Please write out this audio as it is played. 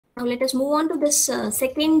Now let us move on to this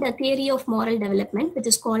second theory of moral development, which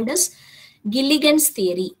is called as Gilligan's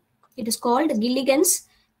theory. It is called Gilligan's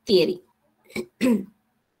theory.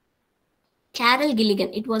 Carol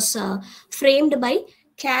Gilligan. It was framed by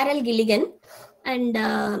Carol Gilligan, and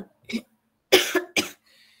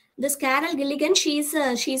this Carol Gilligan, she's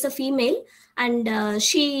a female, and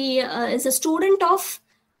she is a student of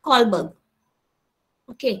Kohlberg.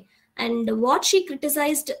 Okay, and what she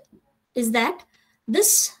criticized is that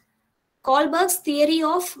this Kohlberg's theory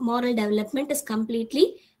of moral development is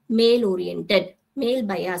completely male-oriented, male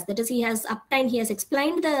bias. That is, he has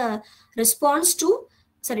explained the response to,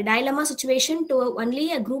 dilemma situation to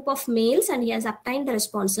only a group of males, and he has obtained the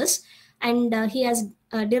responses, and he has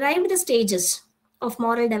derived the stages of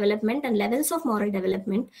moral development and levels of moral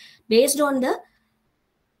development based on the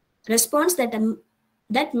response that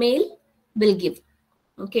that male will give.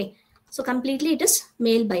 Okay, so completely it is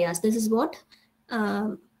male bias. This is what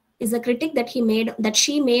is a critic that she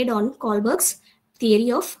made on Kohlberg's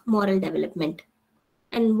theory of moral development.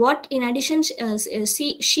 And what in addition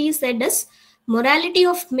she said is, morality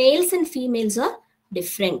of males and females are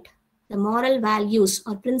different. The moral values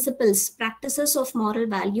or principles, practices of moral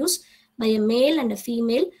values by a male and a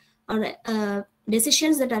female, or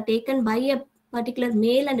decisions that are taken by a particular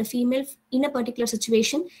male and a female in a particular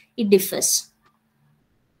situation, it differs.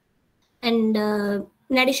 And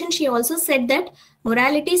in addition, she also said that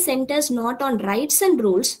morality centers not on rights and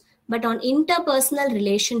rules, but on interpersonal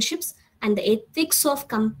relationships and the ethics of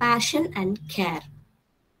compassion and care.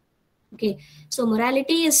 Okay, so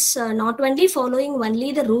morality is not only following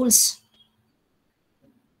only the rules.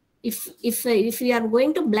 If we are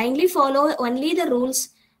going to blindly follow only the rules,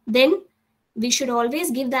 then we should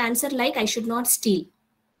always give the answer like, I should not steal,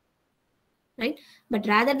 right? But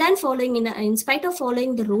rather than following, in spite of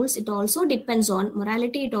following the rules, it also depends on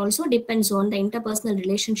morality. It also depends on the interpersonal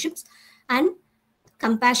relationships and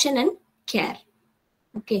compassion and care.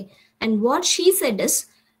 Okay, and what she said is,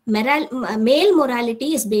 male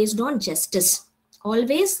morality is based on justice.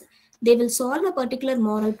 Always they will solve a particular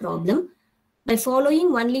moral problem by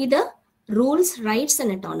following only the rules, rights,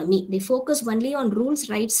 and autonomy. They focus only on rules,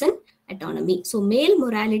 rights, and autonomy. So male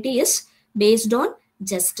morality is based on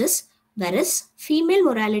justice, whereas female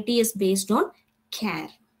morality is based on care.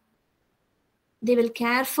 They will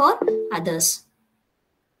care for others.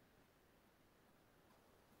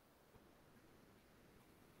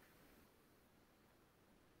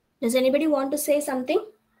 Does anybody want to say something?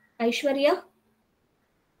 Aishwarya?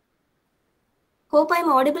 Hope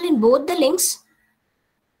I'm audible in both the links.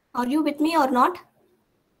 Are you with me or not?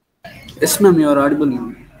 Yes, ma'am, you are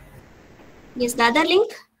audible. Yes, the other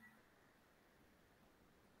link?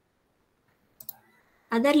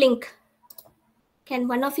 Other link. Can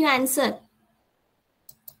one of you answer?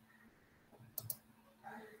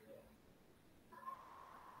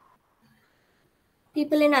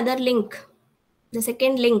 People in other link. The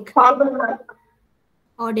second link.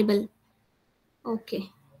 Audible. Okay.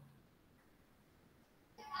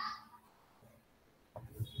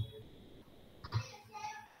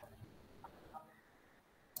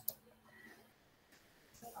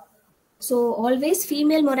 So always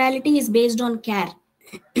female morality is based on care.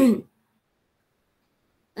 They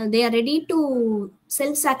are ready to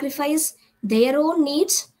self-sacrifice their own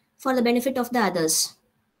needs for the benefit of the others.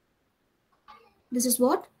 This is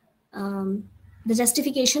what the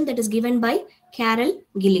justification that is given by Carol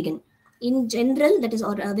Gilligan. In general, that is,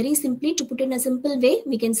 or very simply, to put it in a simple way,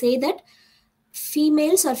 we can say that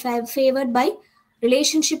females are favored by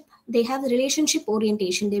relationship. They have the relationship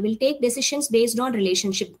orientation. They will take decisions based on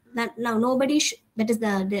relationship. Now nobody, that is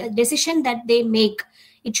the decision that they make,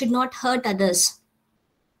 it should not hurt others.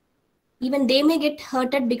 Even they may get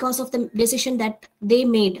hurted because of the decision that they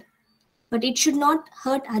made, but it should not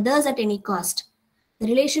hurt others at any cost. The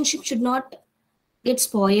relationship should not get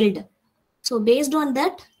spoiled. So based on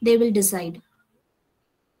that, they will decide.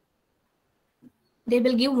 They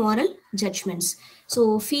will give moral judgments.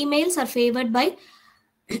 So females are favored by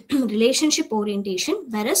relationship orientation,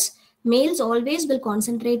 whereas males always will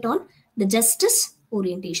concentrate on the justice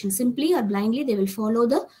orientation. Simply or blindly, they will follow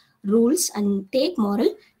the rules and take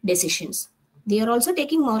moral decisions. They are also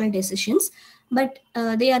taking moral decisions, but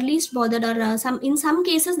they are least bothered, or in some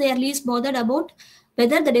cases, they are least bothered about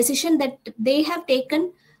whether the decision that they have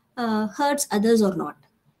taken hurts others or not,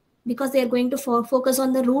 because they are going to focus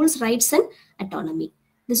on the rules, rights, and autonomy.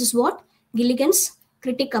 This is what Gilligan's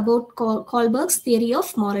critic about Kohlberg's theory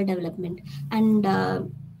of moral development.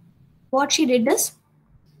 And what she did is,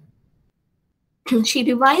 she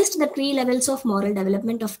revised the 3 levels of moral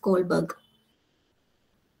development of Kohlberg.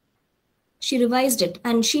 She revised it,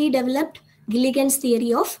 and she developed Gilligan's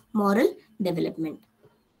theory of moral development.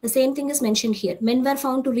 The same thing is mentioned here. Men were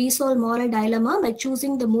found to resolve moral dilemma by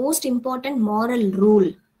choosing the most important moral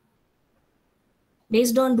rule.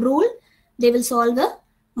 Based on rule, they will solve a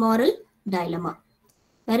moral dilemma.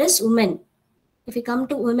 Whereas women, if we come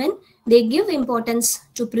to women, they give importance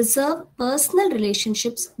to preserve personal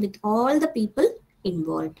relationships with all the people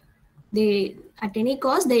involved. They, at any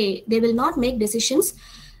cost, they will not make decisions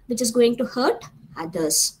which is going to hurt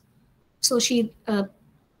others. So she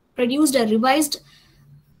produced a revised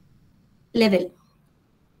level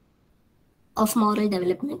of moral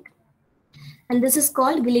development. And this is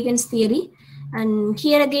called Gilligan's theory. And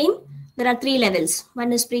here again, there are three levels.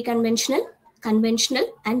 One is pre-conventional, conventional,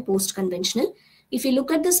 and post-conventional. If you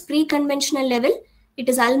look at this pre-conventional level, it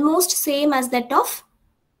is almost same as that of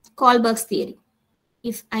Kohlberg's theory.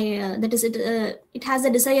 If that is it has a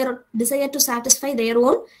desire to satisfy their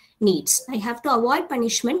own needs. I have to avoid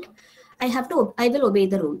punishment. I will obey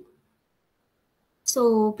the rule.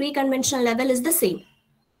 So pre-conventional level is the same,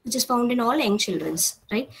 which is found in all young children's,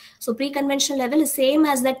 right? So pre-conventional level is same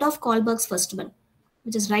as that of Kohlberg's first one,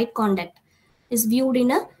 which is right conduct, is viewed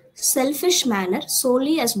in a selfish manner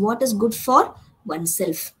solely as what is good for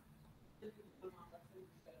oneself.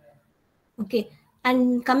 Okay,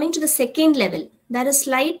 and coming to the second level, there is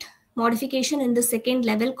slight modification in the second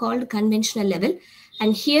level called conventional level.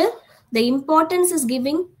 And here the importance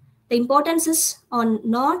is on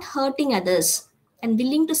not hurting others and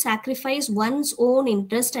willing to sacrifice one's own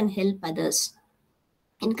interest and help others.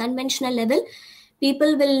 In conventional level,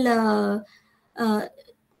 people will,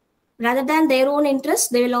 rather than their own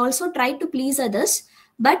interest, they will also try to please others.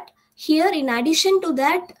 But here, in addition to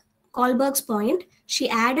that, Kohlberg's point, she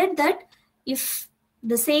added that if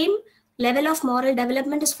the same level of moral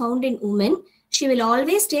development is found in women, she will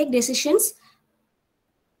always take decisions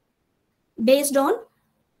based on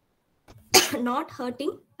not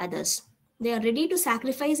hurting others. They are ready to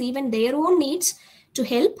sacrifice even their own needs to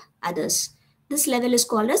help others. This level is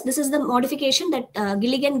called as, this is the modification that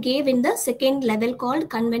Gilligan gave in the second level called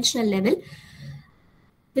conventional level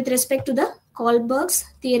with respect to the Kohlberg's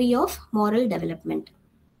theory of moral development.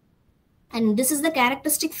 And this is the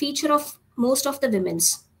characteristic feature of most of the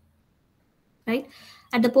women's, right?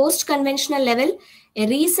 At the post-conventional level, a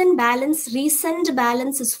reasoned balance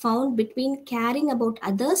is found between caring about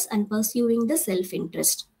others and pursuing the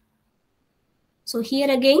self-interest. So here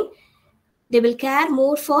again, they will care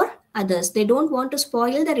more for others. They don't want to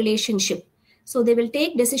spoil the relationship. So they will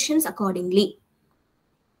take decisions accordingly.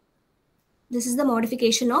 This is the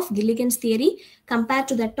modification of Gilligan's theory compared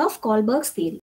to that of Kohlberg's theory.